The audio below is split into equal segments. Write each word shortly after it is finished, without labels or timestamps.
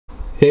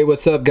Hey,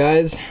 what's up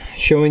guys?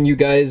 Showing you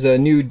guys a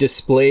new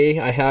display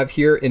I have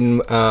here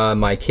in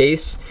my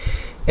case.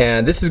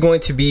 And this is going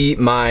to be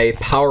my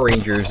Power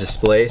Rangers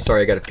display.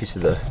 Sorry, I got a piece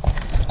of the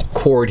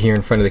cord here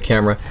in front of the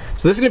camera.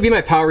 So this is gonna be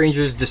my Power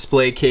Rangers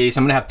display case.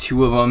 I'm gonna have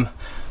two of them.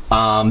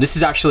 This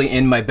is actually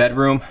in my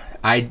bedroom.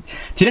 I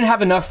didn't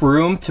have enough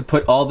room to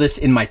put all this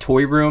in my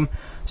toy room.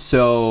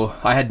 So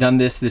I had done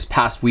this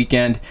past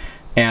weekend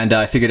and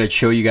I figured I'd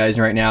show you guys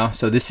right now.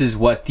 So this is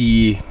what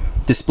the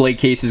display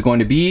case is going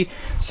to be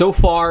so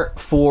far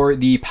for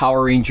the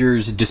Power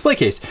Rangers display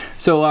case.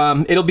 So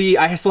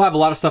I still have a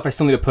lot of stuff I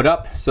still need to put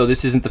up, so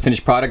this isn't the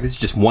finished product. This is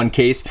just one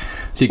case.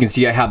 So you can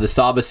see I have the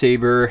Saba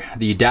Saber,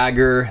 the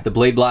dagger, the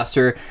blade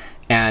blaster,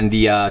 and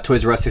the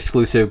Toys R Us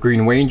exclusive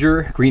Green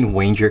Ranger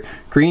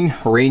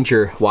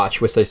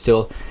watch, which I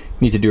still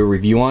need to do a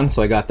review on.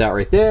 So I got that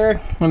right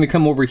there. Let me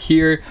come over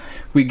here.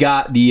 We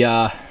got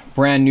the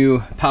brand new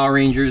Power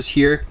Rangers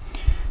here.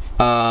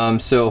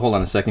 So hold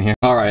on a second here.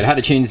 All right, I had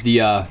to change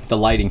the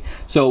lighting.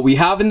 So we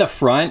have in the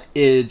front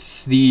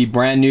is the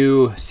brand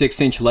new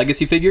 6-inch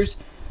Legacy figures.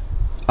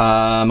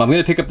 I'm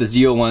gonna pick up the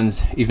Zeo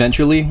ones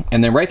eventually.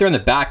 And then right there in the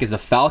back is a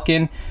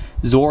Falcon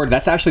Zord.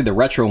 That's actually the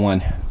retro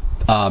one,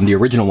 the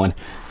original one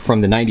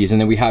from the 90s.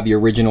 And then we have the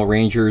original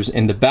Rangers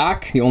in the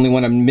back. The only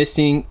one I'm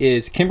missing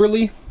is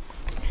Kimberly.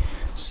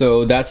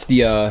 So that's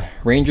the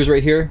Rangers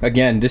right here.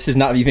 Again, this is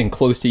not even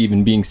close to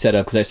even being set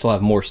up because I still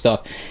have more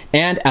stuff.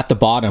 And at the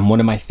bottom, one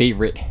of my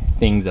favorite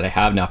things that I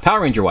have now, Power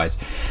Ranger wise,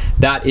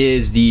 that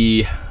is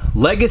the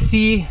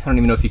Legacy. I don't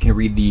even know if you can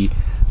read the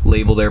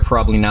label there,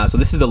 probably not. So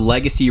this is the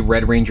Legacy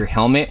Red Ranger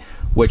helmet,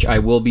 which I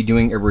will be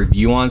doing a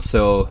review on,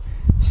 so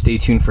stay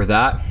tuned for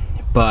that.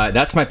 But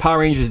that's my Power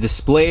Rangers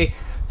display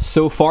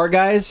so far,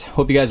 guys.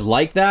 Hope you guys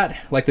like that,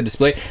 like the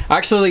display.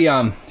 Actually,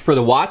 for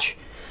the watch,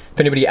 if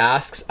anybody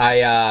asks,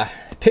 I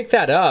picked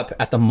that up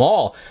at the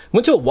mall.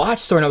 Went to a watch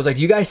store and I was like,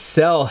 do you guys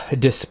sell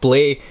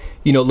display,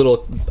 you know,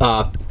 little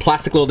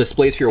plastic little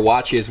displays for your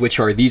watches, which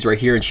are these right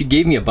here? And she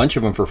gave me a bunch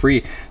of them for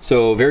free.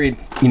 So very,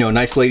 you know,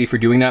 nice lady for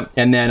doing that.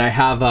 And then I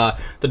have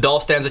the doll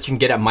stands that you can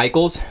get at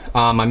Michael's.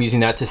 I'm using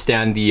that to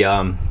stand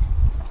the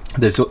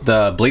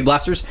blade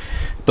blasters.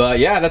 But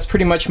yeah, that's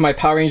pretty much my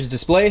Power Rangers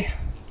display.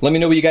 Let me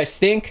know what you guys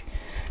think.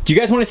 Do you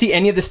guys want to see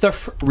any of this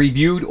stuff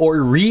reviewed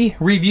or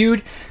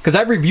re-reviewed? Because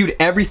I've reviewed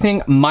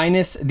everything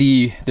minus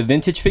the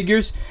vintage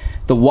figures,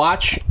 the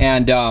watch,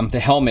 and the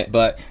helmet.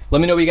 But let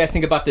me know what you guys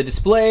think about the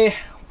display.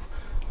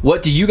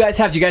 What do you guys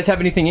have? Do you guys have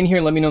anything in here?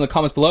 Let me know in the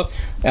comments below.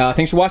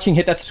 Thanks for watching.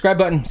 Hit that subscribe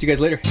button. See you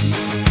guys later.